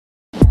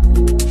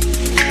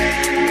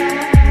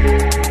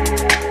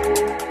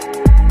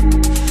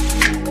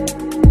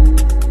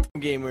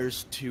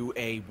gamers to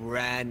a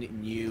brand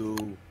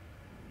new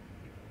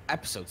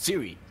episode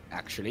series,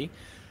 actually.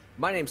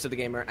 My name's the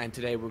Gamer, and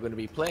today we're going to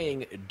be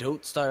playing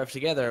Don't Starve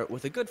Together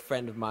with a good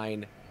friend of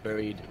mine,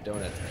 Buried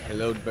Donut.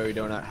 Hello, Buried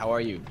Donut. How are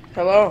you?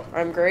 Hello,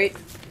 I'm great.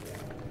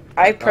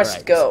 I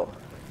pressed go.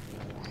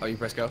 Oh, you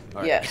pressed go?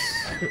 All right. Yes.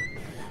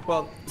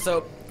 Well,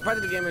 so, for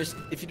the gamers,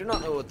 if you do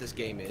not know what this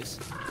game is,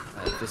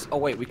 oh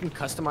wait, we can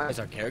customize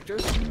our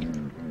characters?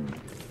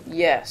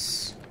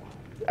 Yes.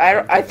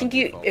 I think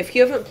if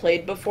you haven't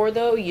played before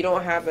though, you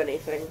don't have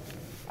anything.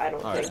 I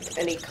don't think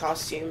any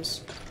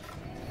costumes.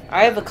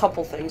 I have a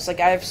couple things. Like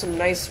I have some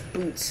nice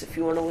boots. If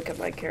you want to look at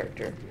my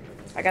character,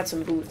 I got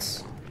some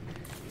boots.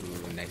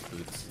 Ooh, nice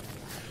boots.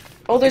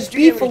 Oh, there's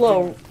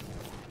beefalo.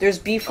 There's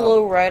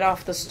beefalo right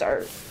off the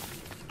start.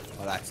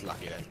 Oh, that's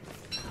lucky then.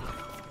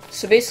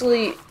 So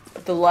basically,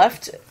 the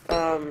left,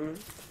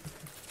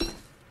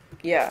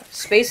 yeah,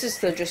 space is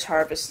to just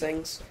harvest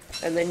things,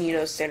 and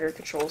then standard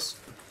controls.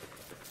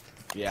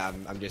 Yeah,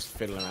 I'm just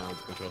fiddling around with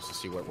the controls to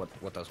see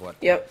what does what.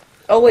 Yep.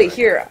 Oh wait,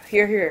 here.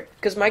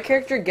 Because my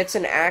character gets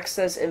an axe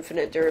that has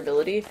infinite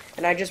durability,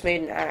 and I just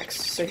made an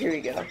axe, so here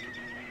you go.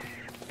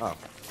 Oh,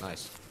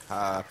 nice.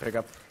 Pick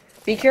up.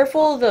 Be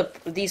careful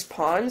of these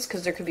ponds,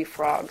 because there could be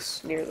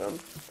frogs near them.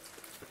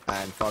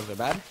 And frogs are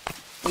bad?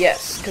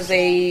 Yes, because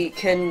they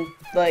can,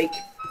 like...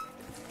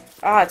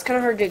 it's kind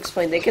of hard to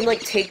explain. They can,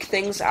 like, take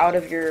things out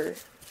of your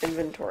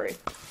inventory.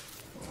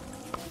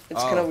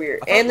 It's kind of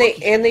weird. And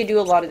they do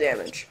a lot of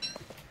damage.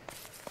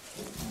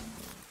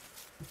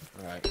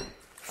 Alright.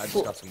 I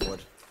just got some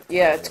wood.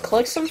 Yeah, to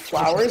collect some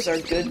flowers are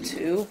good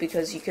too,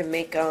 because you can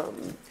make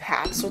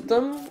hats with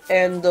them,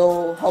 and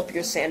they'll help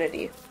your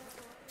sanity.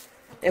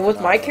 And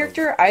with my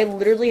character, I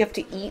literally have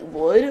to eat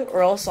wood,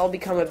 or else I'll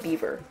become a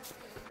beaver.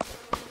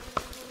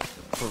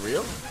 For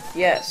real?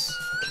 Yes.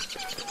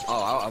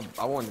 Oh,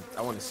 I want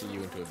to see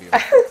you into a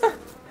beaver.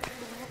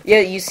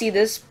 Yeah, you see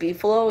this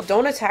beefalo?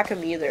 Don't attack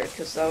him either,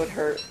 because that would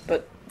hurt.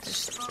 But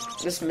just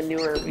this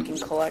manure we can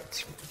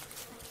collect.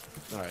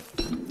 Alright.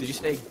 Did you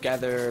say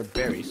gather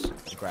berries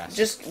and grass?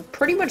 Just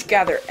pretty much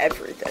gather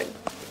everything.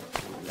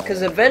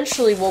 Because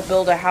eventually we'll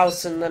build a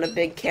house and then a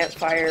big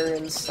campfire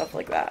and stuff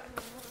like that.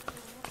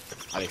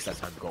 I think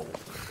that's our goal.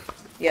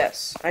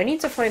 Yes. We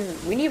need to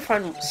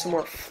find some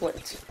more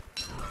flint.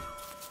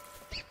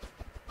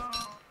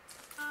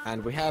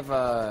 And we have,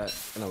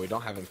 no, we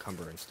don't have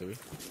encumbrance, do we?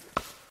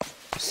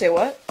 Say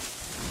what?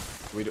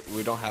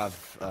 We don't have,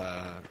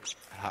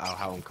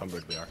 how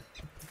encumbered we are.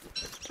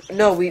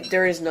 No,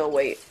 there is no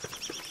weight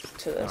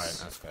to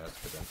this. Alright, that's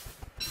good then.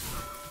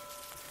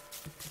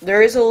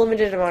 There is a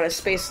limited amount of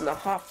space in the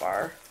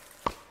hotbar.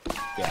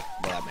 Yeah,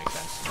 well that makes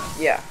sense.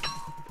 Yeah.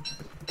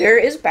 There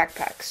is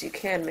backpacks. You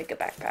can make a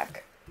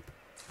backpack.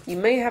 You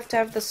may have to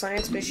have the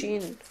science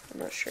machine. I'm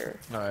not sure.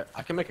 Alright,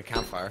 I can make a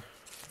campfire.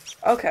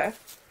 Okay.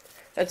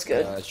 That's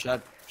good.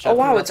 Oh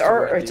wow, it's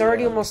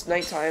already almost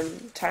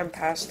nighttime. Time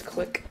passed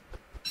quick.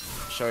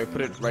 Shall we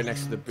put it right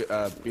next to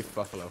the beef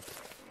buffalo?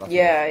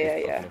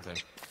 Yeah.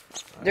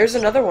 There's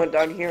another one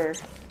down here.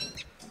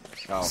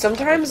 Oh,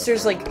 sometimes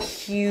there's like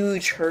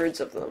huge herds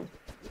of them.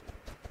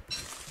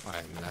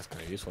 Alright, that's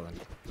kind of useful then.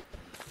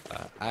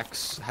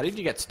 Axe. How did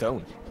you get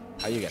stone?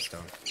 How do you get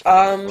stone?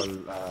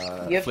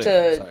 You have flint,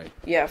 to. sorry.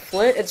 Yeah,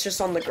 flint. It's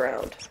just on the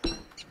ground.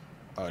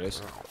 Oh, it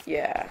is.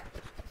 Yeah.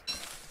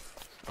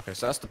 Okay,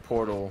 so that's the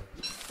portal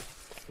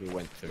we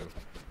went through.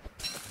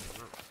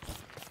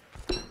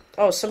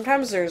 Oh,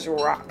 sometimes there's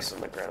rocks on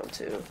the ground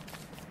too.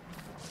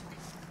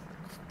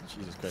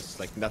 Jesus Christ, it's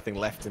like nothing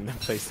left in the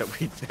place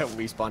that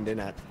we spawned in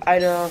at. I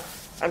know.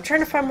 I'm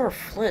trying to find more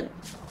flint.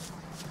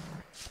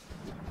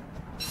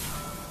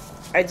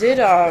 I did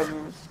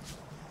tried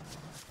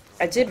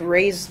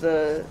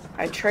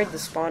the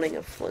spawning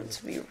of flint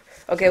to be...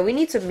 Okay, we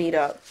need to meet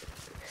up.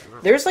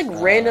 There's like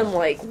random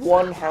like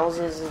one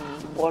houses and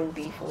one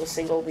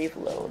single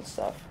beefalo and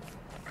stuff.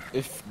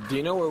 Do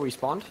you know where we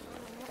spawned?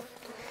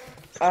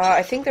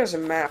 I think there's a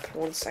map.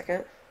 1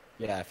 second.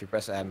 Yeah, if you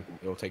press M,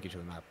 it will take you to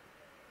the map.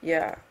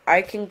 Yeah,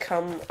 I can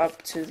come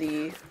up to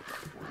the...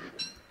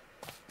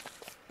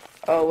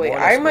 Oh wait,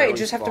 I might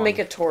just have to make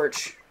a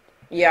torch.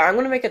 Yeah, I'm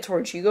gonna make a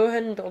torch. You go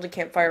ahead and build a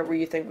campfire where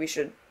you think we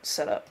should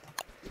set up.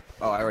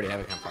 Oh, I already have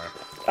a campfire.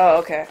 Oh,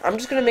 okay. I'm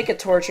just gonna make a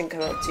torch and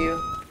come up to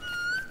you.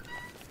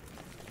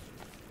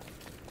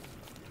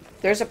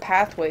 There's a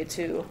pathway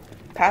too.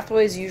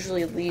 Pathways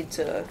usually lead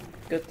to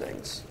good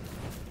things.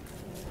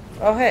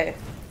 Oh hey.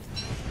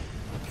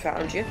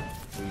 Found you.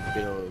 We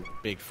build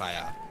big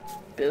fire.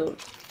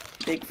 Build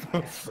big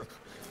fire.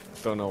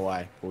 Don't know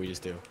why, but we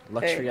just do.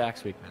 Luxury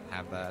axe, we can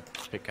have that.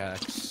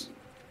 Pickaxe,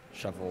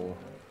 shovel,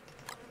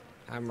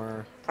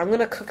 hammer. I'm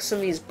gonna cook some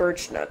of these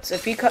birch nuts.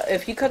 If you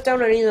cut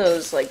down any of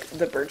those, like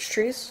the birch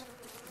trees,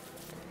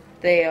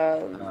 they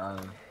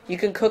you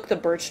can cook the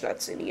birch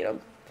nuts and eat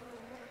them.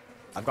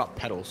 I've got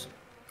petals.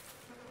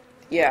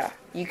 Yeah,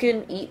 you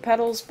can eat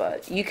petals,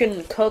 but you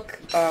can cook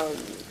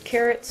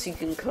carrots. You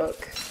can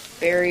cook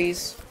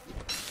berries.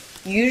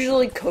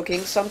 Usually,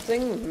 cooking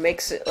something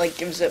makes it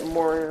gives it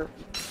more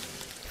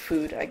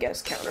food, I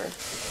guess, counter.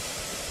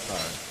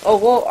 Oh,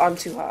 well, I'm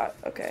too hot.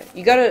 Okay.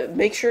 You gotta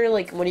make sure,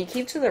 like, when you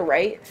keep to the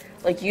right,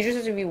 like, you just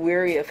have to be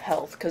wary of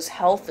health, because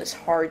health is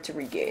hard to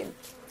regain.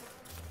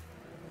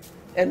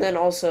 And then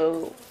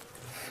also,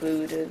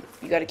 food, and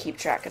you gotta keep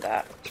track of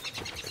that.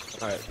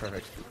 Alright,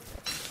 perfect.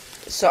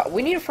 So,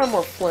 we need to find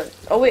more flint.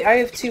 Oh, wait, I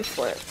have 2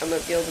 flint. I'm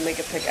gonna be able to make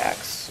a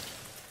pickaxe.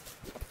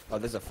 Oh,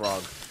 there's a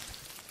frog.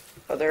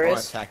 Oh, there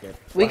is? Attack it.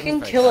 We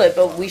can kill it,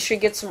 but we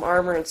should get some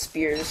armor and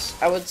spears.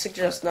 I would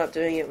suggest not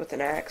doing it with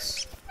an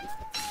axe.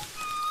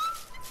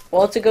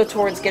 We'll have to go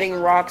towards getting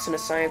rocks in a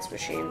science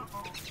machine.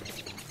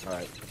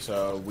 Alright,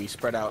 so we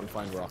spread out and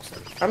find rocks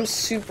then. I'm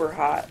super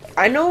hot.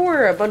 I know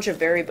where a bunch of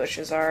berry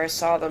bushes are. I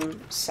saw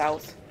them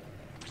south.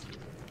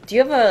 Do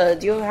you happen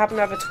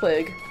to have a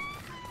twig?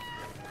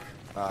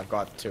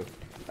 Got 2.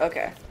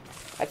 Okay.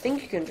 I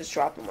think you can just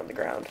drop them on the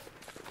ground.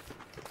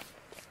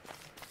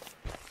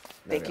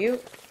 Thank you.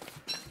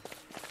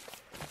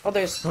 Oh,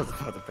 there's I was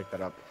about to pick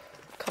that up.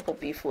 a couple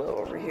beef low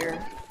over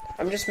here.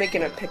 I'm just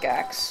making a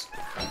pickaxe.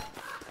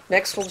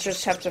 Next, we'll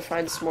just have to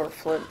find some more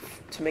flint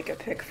to make a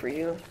pick for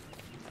you.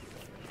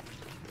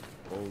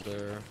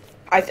 Boulder.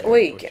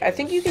 Wait, I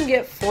think you can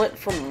get flint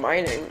from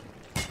mining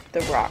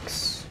the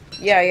rocks.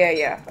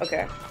 Yeah.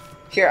 Okay.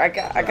 Here, I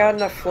got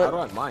enough flint.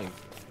 How do I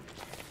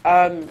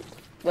mine?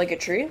 Like a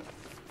tree?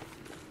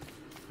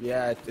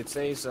 Yeah, it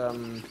says, a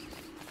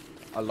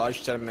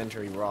large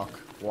sedimentary rock.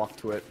 Walk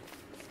to it.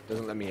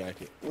 Doesn't let me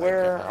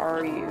Where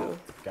are you?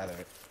 Gather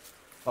it.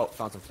 Oh,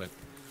 found some flint.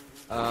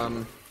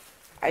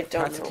 I don't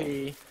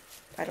practically... know.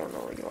 I don't know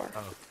where you are.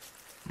 Oh.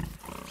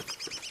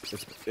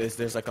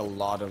 There's like a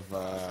lot of,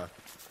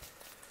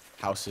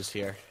 houses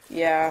here.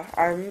 Yeah,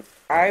 I'm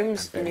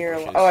near...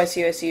 bushes. Oh, I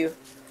see you.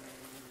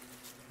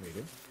 We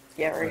do?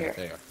 Yeah, right here.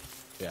 There you are.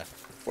 Yeah.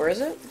 Where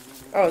is it?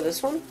 Oh,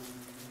 this one?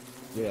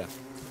 Yeah.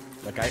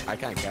 Like, I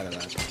can't gather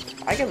that.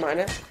 I can mine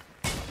it.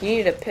 You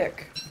need a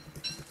pick.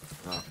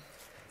 Oh.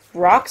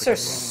 Rocks are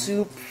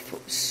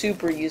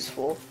super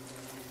useful.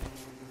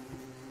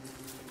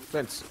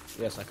 Flints.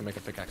 Yes, I can make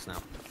a pickaxe now,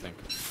 I think.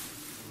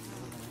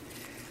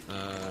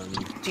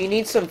 Do you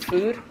need some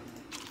food?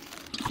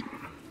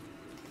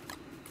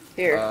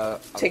 Here,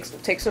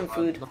 take some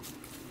food.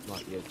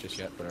 Not yet, just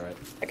yet, but alright.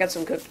 I got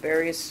some cooked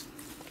berries.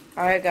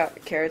 I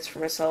got carrots for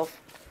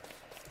myself.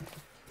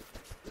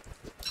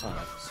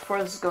 Alright. So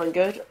far, this is going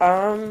good.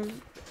 1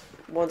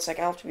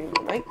 second, I'll have to mute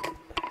my mic.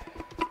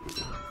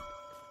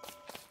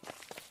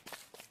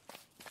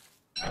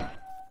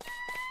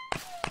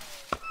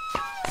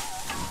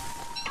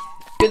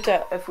 Good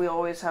to if we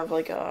always have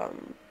like a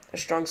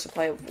strong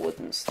supply of wood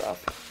and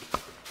stuff.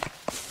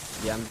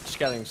 Yeah, I'm just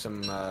getting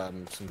some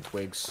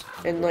twigs.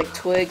 And like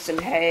twigs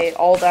and hay,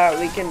 all that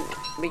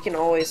we can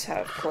always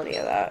have plenty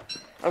of that.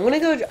 I'm gonna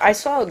go. I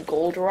saw a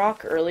gold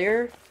rock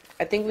earlier.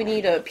 I think we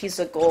need a piece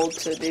of gold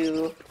to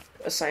do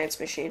a science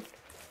machine.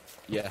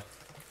 Yeah.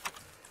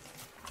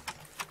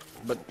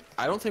 But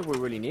I don't think we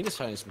really need a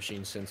science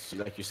machine since,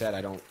 like you said,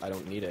 I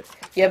don't need it.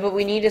 Yeah, but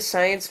we need a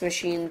science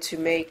machine to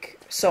make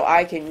so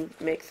I can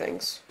make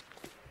things,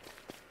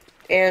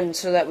 and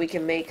so that we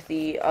can make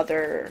the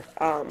other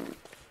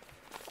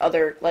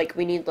like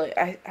we need like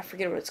I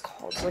forget what it's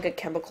called. It's like a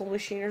chemical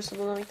machine or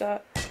something like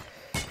that.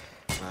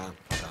 No.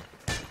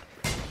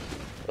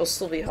 It'll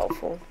still be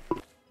helpful.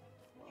 All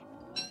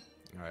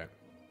right.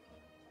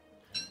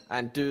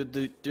 And do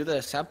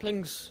the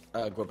saplings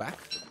go back?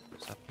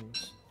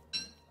 Saplings.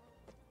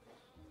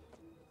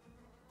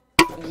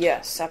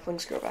 Yes,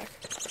 saplings grow back.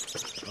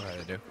 Alright,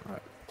 I do.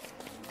 Alright.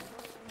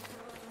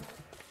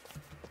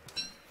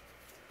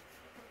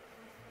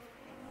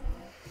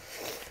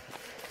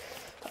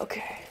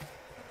 Okay.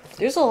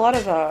 There's a lot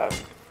of,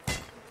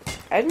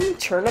 I didn't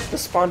turn up the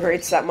spawn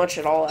rates that much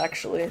at all,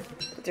 actually.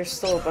 But there's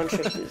still a bunch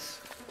of these.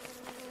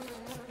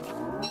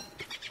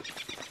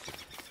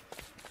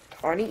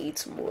 I need to eat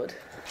some wood.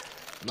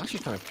 I'm actually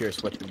kind of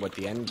curious what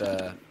the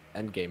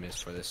end game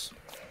is for this.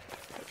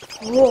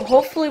 Well,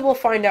 hopefully we'll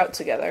find out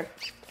together.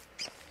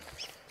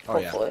 Oh,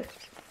 Hopefully.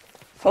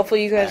 yeah.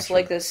 Hopefully you guys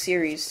like this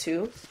series,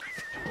 too.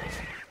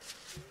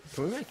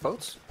 Can we make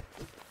boats?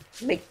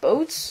 Make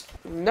boats?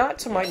 Not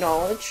to my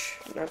knowledge.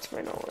 Not to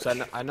my knowledge.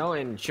 So I know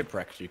in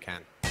Shipwrecks you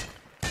can.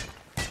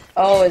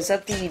 Oh, is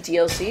that the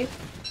DLC?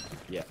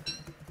 Yeah.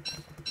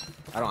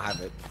 I don't have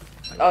it.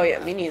 Oh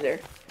yeah, me neither.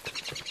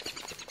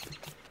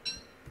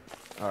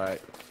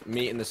 Alright.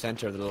 Meet in the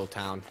center of the little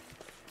town.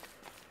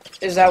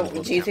 Is that,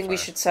 do you think we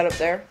should set up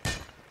there?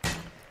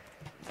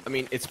 I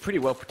mean, it's pretty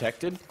well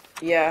protected.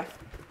 Yeah.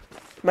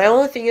 My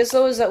only thing is,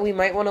 though, is that we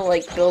might want to,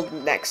 like, build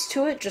next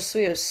to it, just so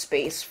we have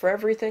space for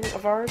everything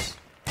of ours.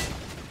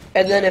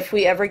 And then if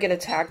we ever get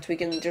attacked, we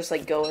can just,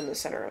 like, go in the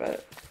center of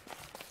it.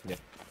 Yeah.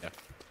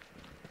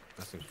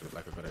 That seems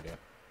like a good idea.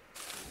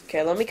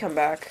 Okay, let me come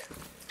back.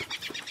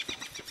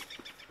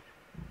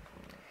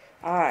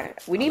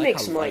 We need to make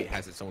some, light like...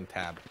 has its own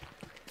tab.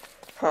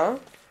 Huh?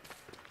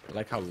 I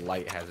like how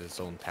light has its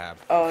own tab.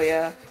 Oh,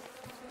 yeah.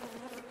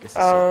 This is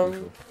so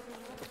crucial.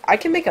 I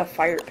can make a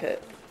fire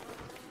pit.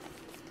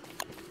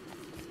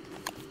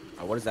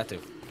 What does that do?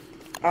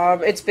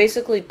 It's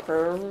basically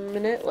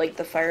permanent, like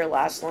the fire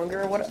lasts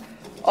longer or what?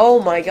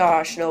 Oh my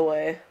gosh, no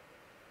way.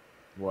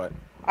 What?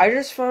 I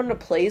just found a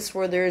place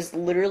where there's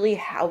literally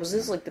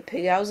houses, like the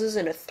pig houses,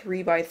 in a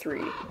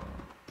 3x3.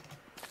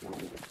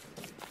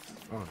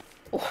 Oh,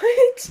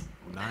 What?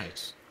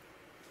 nice.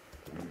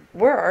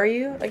 Where are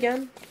you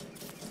again?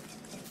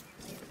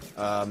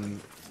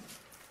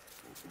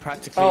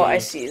 Practically. Oh, I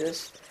see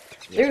this.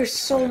 Yeah, There's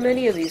so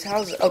many of these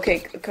houses. Okay,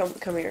 come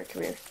here,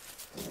 come here.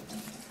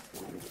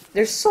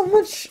 There's so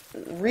much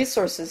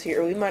resources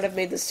here. We might have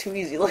made this too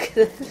easy. Look at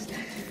this.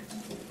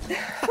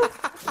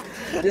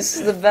 This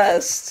is the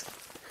best.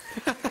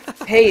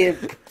 Hey,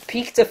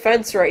 peak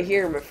defense right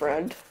here, my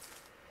friend.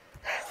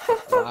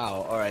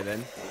 Wow. All right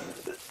then.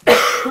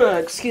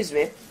 Excuse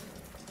me.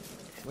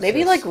 What's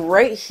Maybe this? like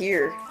right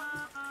here.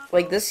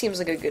 Like this seems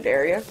like a good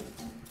area.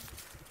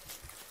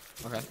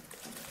 Okay.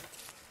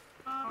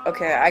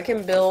 Okay, I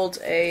can build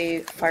a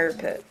fire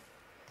pit.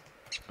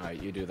 All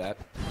right, you do that.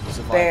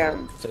 Survival.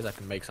 Bam. It says I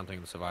can make something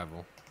in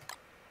survival.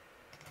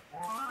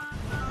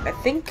 I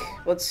think,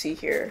 let's see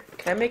here.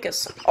 Can I make a...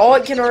 Oh, I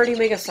can already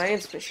make a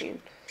science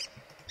machine.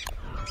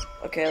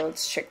 Okay,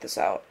 let's check this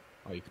out.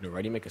 Oh, you can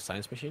already make a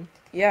science machine?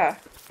 Yeah.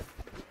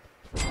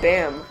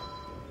 Bam.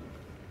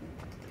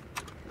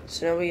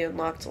 So now we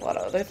unlocked a lot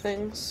of other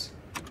things.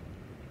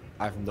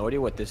 I have no idea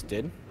what this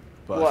did,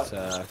 but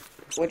What?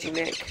 What'd you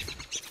make?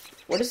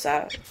 What is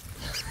that?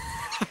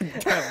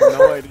 I have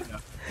no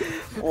idea.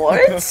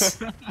 What?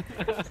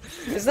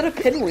 Is that a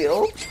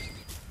pinwheel?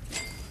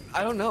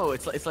 I don't know.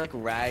 It's like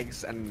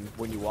rags, and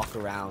when you walk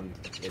around,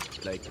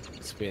 it like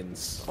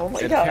spins. Oh my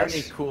it gosh.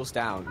 apparently cools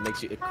down.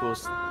 It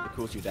cools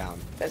you down.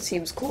 That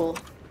seems cool.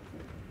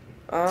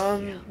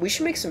 We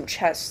should make some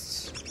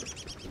chests.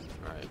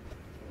 All right.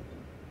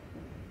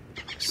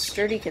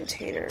 Sturdy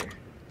container.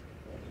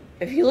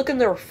 If you look in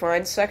the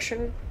refined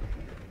section,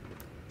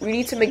 we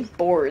need to make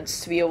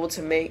boards to be able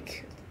to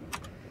make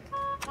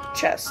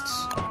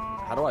chests.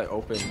 How do I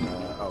open?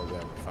 Oh,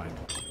 yeah, we're fine.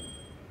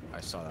 I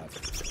saw that.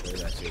 Where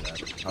did I see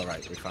that? All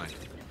right, we're fine.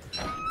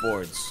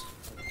 Boards.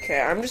 Okay,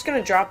 I'm just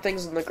gonna drop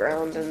things on the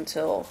ground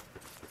until.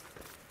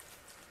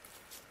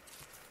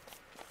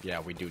 Yeah,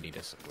 we do need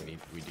this. We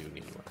do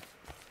need one.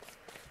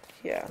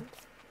 Yeah.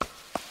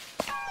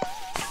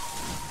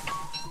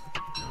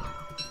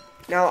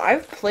 Now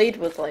I've played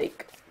with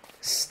like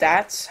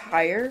stats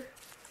higher,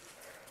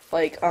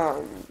 like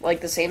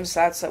the same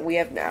stats that we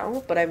have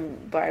now, but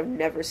I've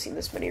never seen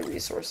this many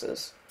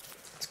resources.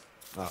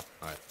 Oh, all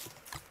right.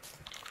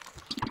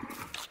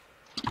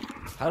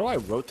 How do I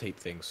rotate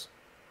things?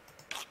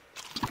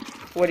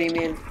 What do you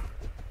mean?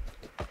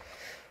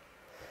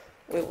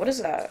 Wait, what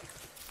is that?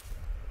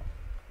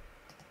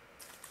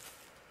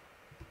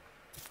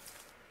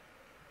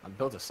 I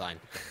built a sign.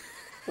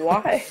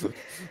 Why?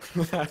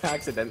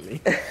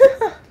 Accidentally.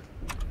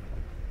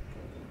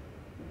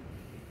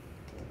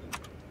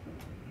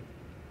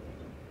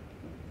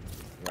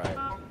 Right.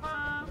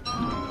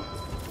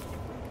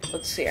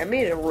 Let's see, I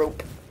made a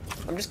rope.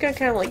 I'm just gonna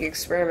kind of like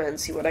experiment and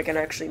see what I can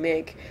actually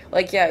make.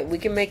 Like, yeah, we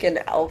can make an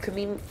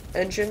alchemy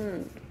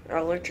engine,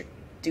 electric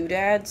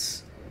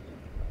doodads.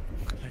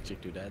 Electric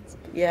doodads.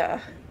 Yeah.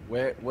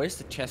 Where's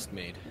the chest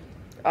made?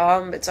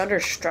 It's under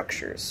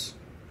structures.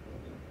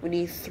 We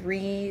need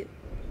 3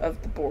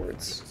 of the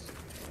boards.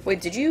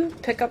 Wait, did you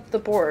pick up the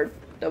board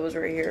that was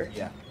right here?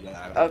 Yeah.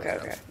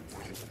 Okay.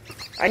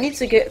 I need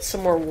to get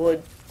some more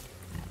wood,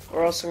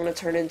 or else I'm gonna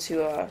turn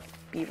into a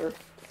beaver.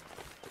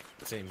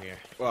 Same here.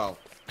 Well,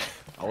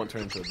 I won't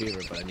turn into a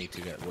beaver, but I need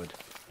to get wood.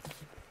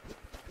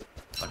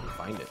 If I can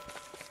find it.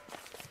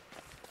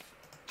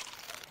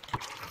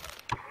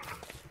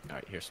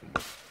 Alright, here's some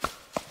wood.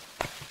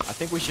 I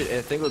think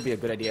it would be a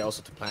good idea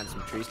also to plant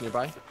some trees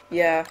nearby.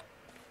 Yeah.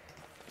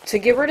 To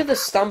get rid of the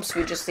stumps,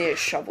 we just need a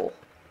shovel.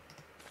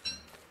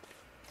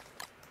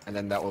 And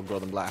then that will grow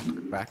them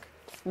back.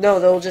 No,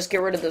 they'll just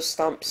get rid of the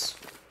stumps.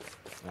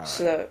 All right.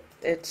 So that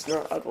it's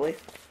not ugly.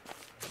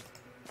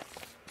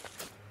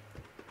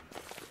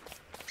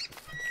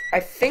 I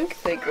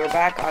think they grow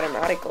back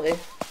automatically.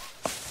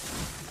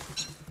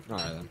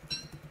 Alright then.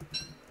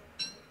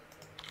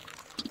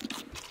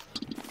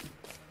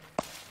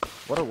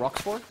 What are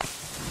rocks for?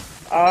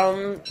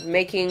 I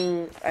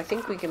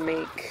think we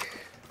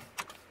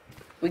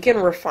can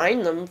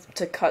refine them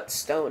to cut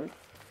stone.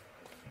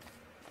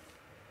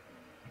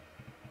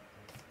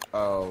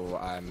 Oh,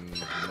 I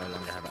no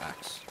longer have an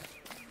axe.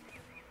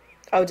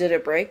 Oh, did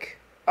it break?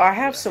 Oh, I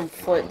have Yeah. some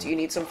flint. Do you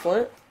need some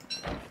flint?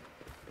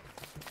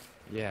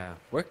 Yeah.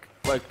 Like,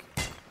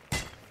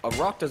 a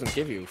rock doesn't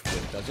give you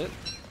flint, does it?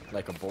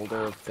 Like a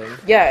boulder thing?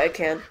 Yeah, it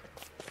can.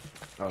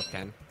 Oh, it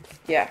can?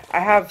 Yeah, I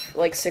have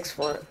like 6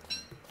 flint.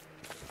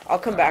 I'll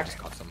come I back. just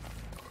got some.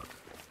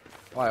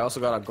 Oh, I also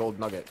got a gold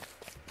nugget.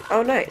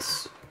 Oh,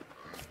 nice.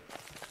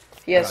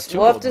 Yes, two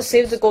we'll have gold to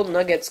save nuggets. the gold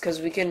nuggets because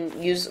we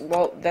can use.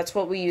 Well, that's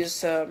what we use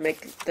to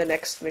make the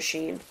next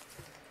machine.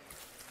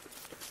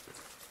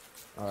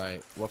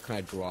 Alright, what can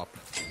I drop?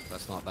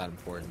 That's not that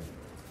important.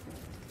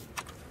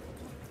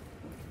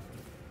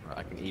 Alright,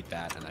 I can eat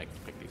that and I can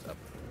pick these up.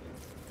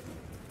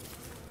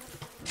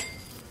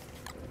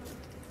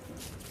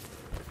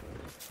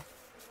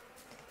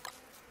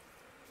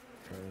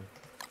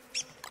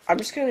 I'm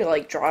just gonna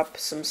like drop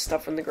some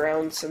stuff on the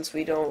ground since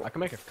we don't. I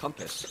can make a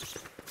compass.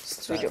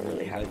 Since we don't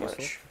really have much.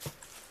 Useful?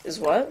 Is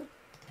what?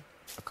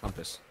 A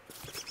compass.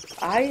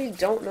 I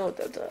don't know what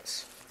that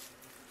does.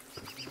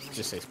 It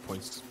just says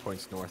points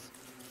north,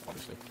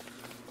 obviously.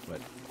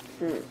 But.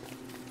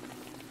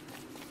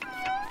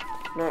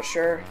 Not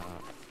sure.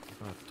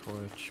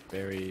 Torch,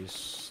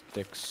 berries,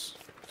 sticks,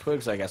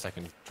 twigs. I guess I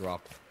can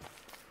drop.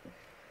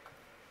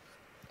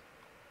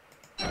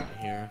 Right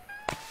here.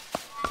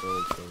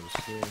 Gold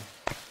goes here.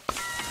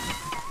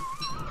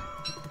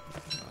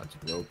 That's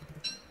rope.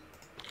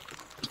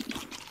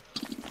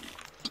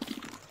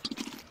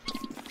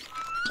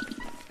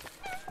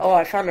 Oh,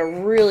 I found a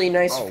really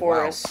nice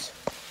forest.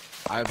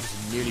 Wow. I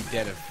was nearly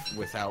dead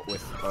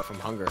from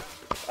hunger.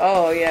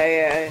 Oh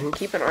yeah.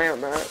 Keep an eye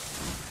on that.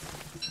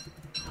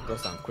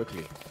 Goes down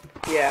quickly.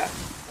 Yeah.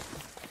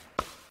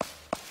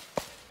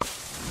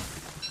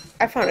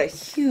 I found a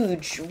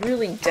huge,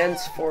 really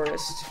dense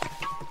forest.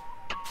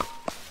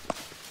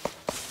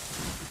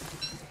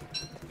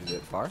 Is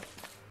it far?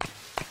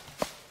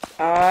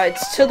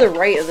 It's to the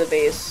right of the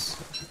base.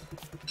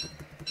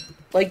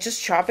 Like,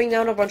 just chopping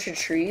down a bunch of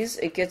trees,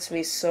 it gets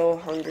me so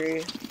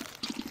hungry.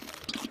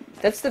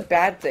 That's the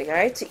bad thing. I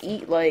had to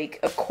eat, like,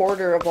 a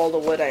quarter of all the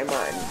wood I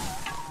mine.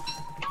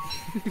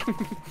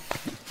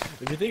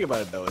 If you think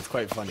about it, though, it's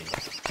quite funny.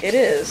 It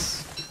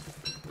is.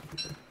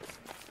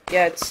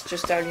 Yeah, it's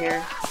just down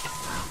here.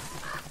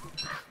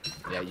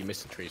 Yeah, you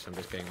missed the tree, so I'm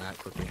just getting that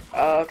quickly.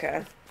 Oh,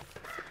 okay.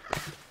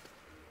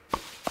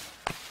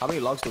 How many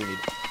logs do we need?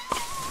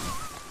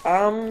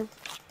 I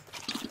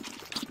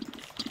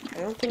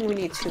don't think we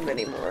need too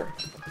many more.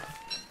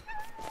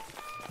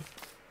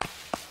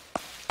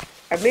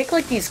 I make,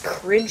 like, these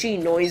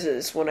cringy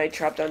noises when I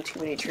chop down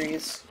too many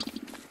trees.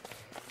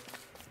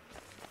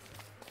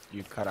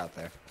 You cut out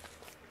there.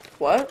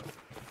 What?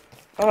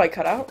 Oh, I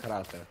cut out? Cut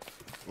out there.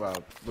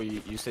 Well,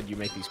 you said you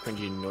make these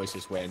cringy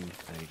noises when,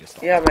 and you just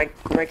stopped. Yeah,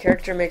 my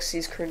character makes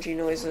these cringy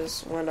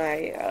noises when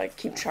I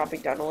keep chopping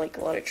down, like,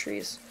 a lot of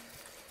trees.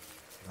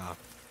 Ah.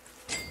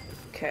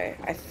 Okay,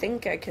 I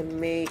think I can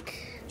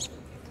make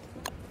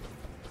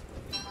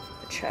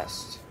a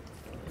chest.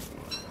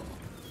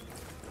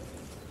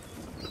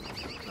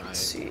 Let's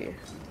see.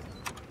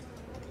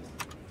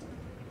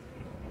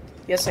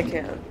 Yes, I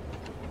can. I'm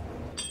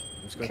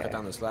just gonna cut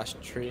down this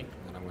last tree, and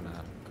then I'm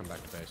gonna come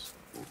back to base.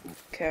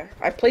 Okay,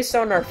 I placed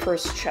down our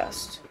first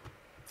chest.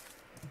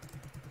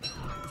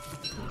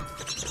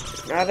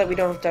 Now that we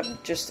don't have to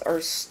have just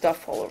our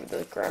stuff all over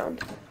the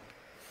ground.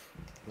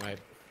 Right.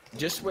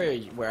 Just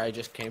where I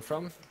just came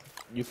from,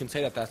 you can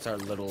say that that's our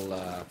little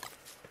a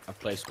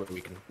place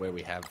where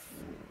we have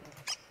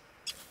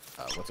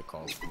what's it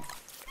called?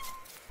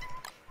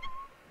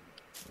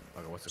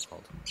 Okay, what's it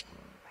called?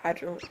 I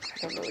don't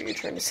know what you're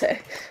trying to say.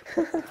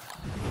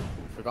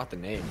 Forgot the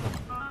name.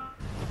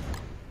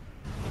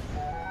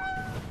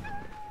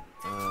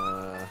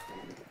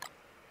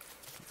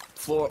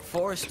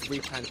 Forest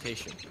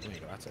replantation. There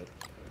you go, that's it.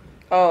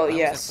 Oh, Why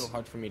yes. was that so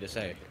hard for me to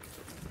say?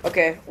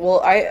 Okay,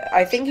 well,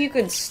 I think you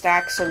can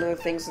stack some of the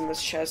things in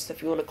this chest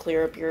if you want to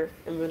clear up your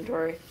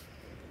inventory.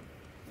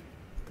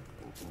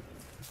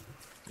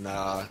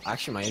 Nah,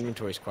 actually my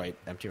inventory is quite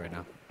empty right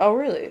now. Oh,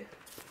 really?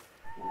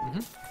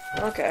 Mm-hmm.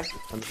 Okay.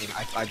 I mean,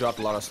 I dropped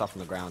a lot of stuff on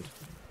the ground.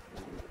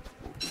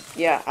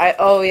 Yeah,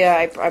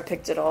 I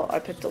picked it all. I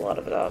picked a lot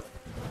of it up.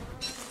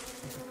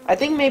 I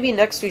think maybe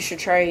next we should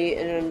try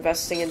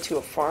investing into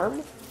a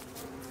farm.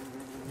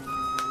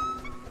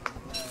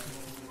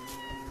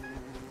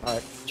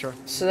 Alright, sure.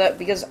 So that,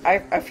 because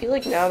I feel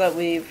like now that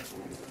we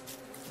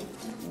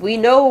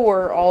know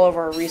where all of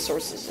our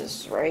resources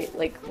is, right?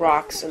 Like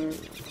rocks and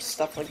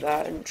stuff like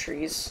that, and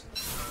trees.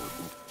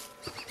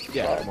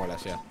 Yeah, But more or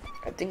less, yeah.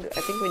 I think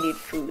we need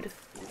food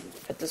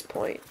at this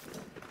point.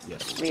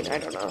 Yes. I mean, I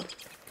don't know.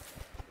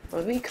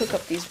 Let me cook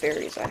up these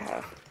berries I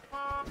have.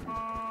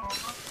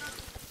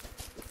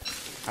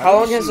 How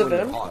long has it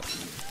been?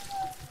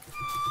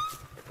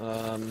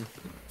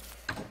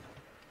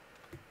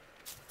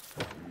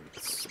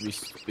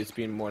 It's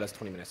been more or less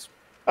 20 minutes.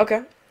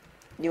 Okay.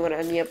 You want to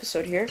end the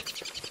episode here?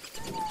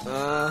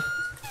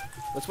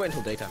 Let's wait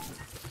until daytime.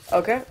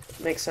 Okay,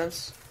 makes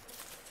sense.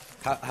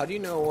 How do you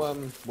know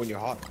when you're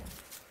hot?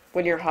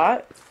 When you're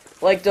hot?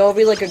 Like, there'll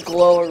be like a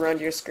glow around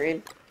your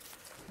screen.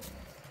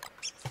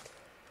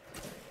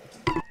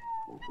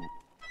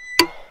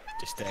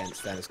 Just stand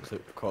as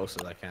close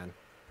as I can.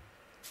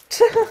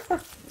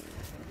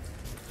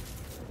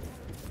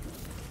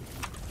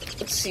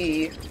 Let's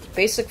see.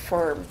 Basic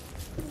farm.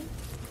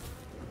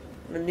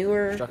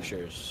 Manure.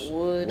 Structures.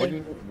 Wood.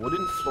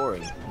 Wooden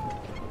flooring. You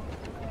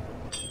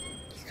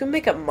can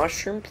make a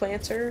mushroom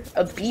planter.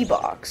 A bee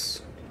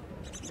box.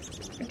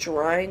 A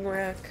drying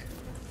rack.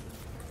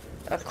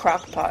 A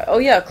crock pot. Oh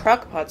yeah, a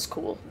crock pot's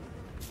cool.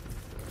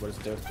 What does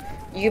it do?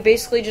 You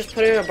basically just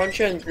put in a bunch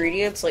of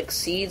ingredients like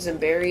seeds and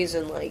berries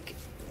and like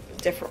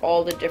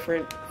all the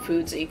different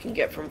foods that you can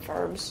get from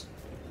farms.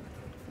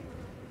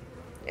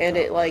 And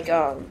it like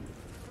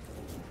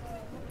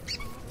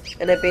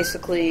and it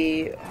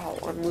basically, oh,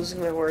 I'm losing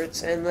my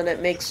words. And then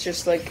it makes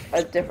just like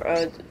a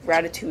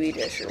ratatouille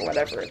dish or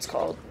whatever it's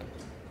called.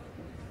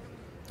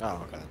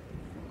 Oh, okay.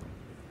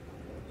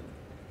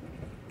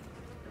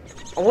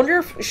 I wonder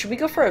if should we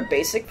go for a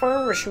basic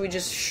farm or should we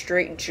just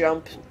straight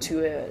jump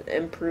to an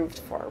improved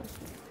farm?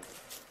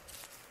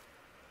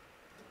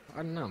 I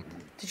don't know.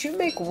 Did you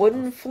make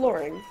wooden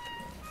flooring?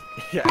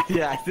 Yeah,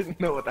 I didn't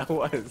know what that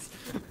was.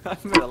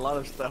 I've made a lot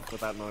of stuff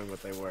without knowing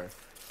what they were.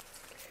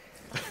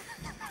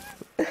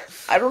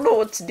 I don't know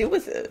what to do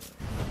with it.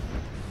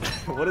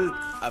 What is?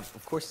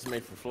 Of course, it's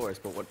made for floors,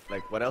 but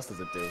what else does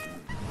it do?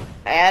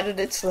 I added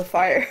it to the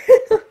fire.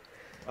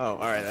 Oh, all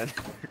right then.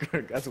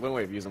 That's one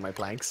way of using my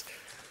planks.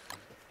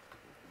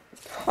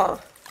 Huh.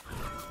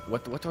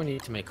 What do I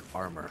need to make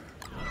armor?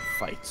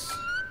 Fights.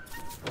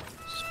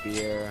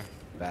 Spear,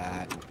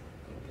 bat.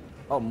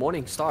 Oh,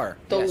 Morning Star.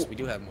 Yes, we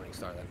do have Morning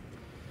Star then.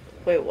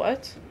 Wait,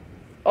 what?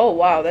 Oh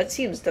wow, that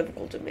seems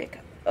difficult to make.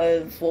 A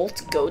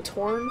Volt Goat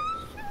Horn,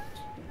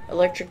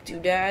 Electric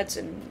Doodads,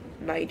 and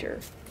Niter.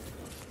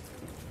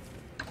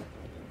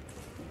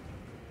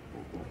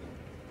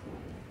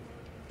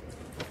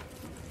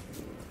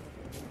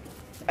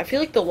 I feel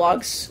like the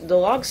log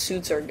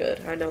suits are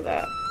good. I know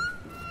that.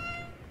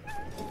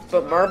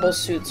 But marble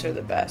suits are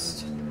the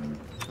best.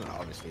 Well,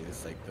 obviously,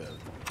 it's like the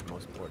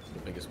most important,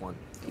 the biggest one.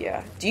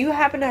 Yeah. Do you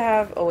happen to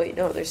have... Oh, wait,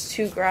 no. There's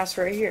 2 grass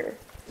right here.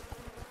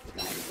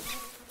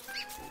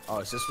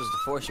 Oh, so this was the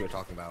forest you were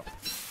talking about.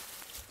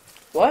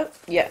 What?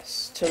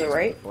 Yes. To the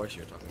right? The forest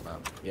you were talking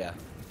about. Yeah.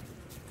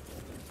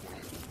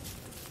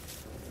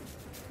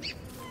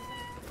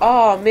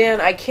 Oh,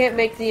 man. I can't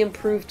make the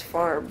improved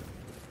farm.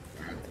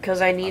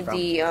 Because I need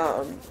the,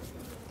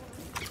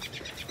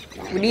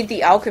 We need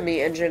the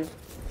alchemy engine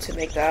to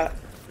make that.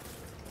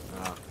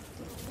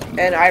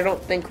 And I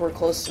don't think we're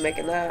close to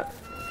making that.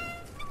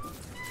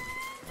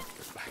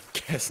 I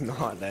guess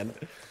not, then.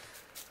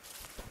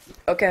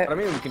 Okay. But I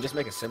mean, we can just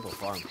make a simple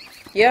farm.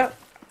 Yeah.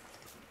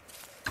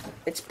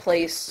 It's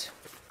placed.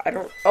 I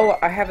don't... Oh,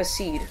 I have a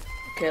seed.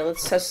 Okay,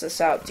 let's test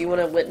this out. Do you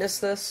want to witness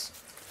this?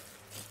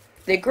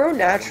 They grow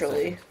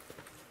naturally.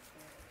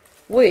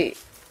 Wait.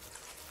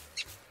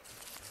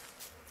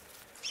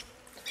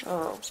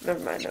 Oh, never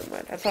mind.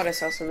 I thought I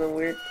saw something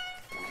weird.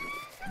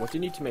 What do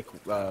you need to make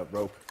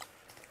rope?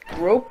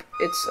 Rope?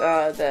 It's,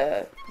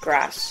 the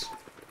grass.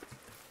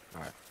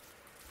 Alright.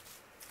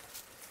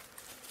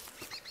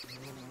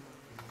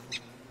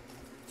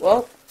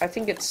 Well, I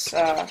think it's,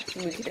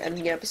 we could end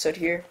the episode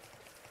here.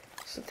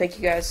 So thank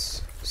you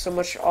guys so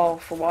much all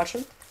for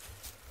watching.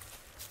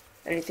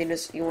 Anything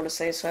you want to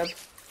say, Seb?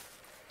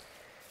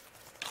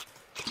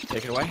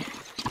 Take it away.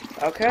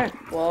 Okay,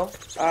 well,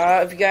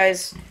 if you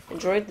guys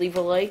enjoyed, leave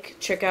a like.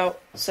 Check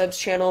out Seb's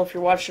channel if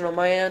you're watching on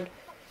my end.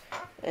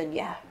 And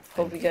yeah,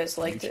 hope you guys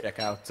liked it. Check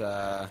out,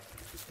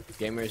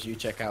 gamers, you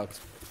check out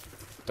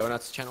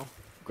Donut's channel.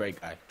 Great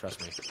guy,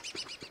 trust me.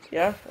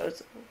 Yeah,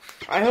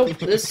 I hope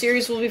this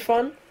series will be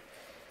fun.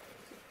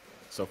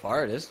 So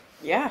far, it is.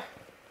 Yeah.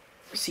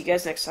 See you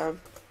guys next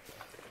time.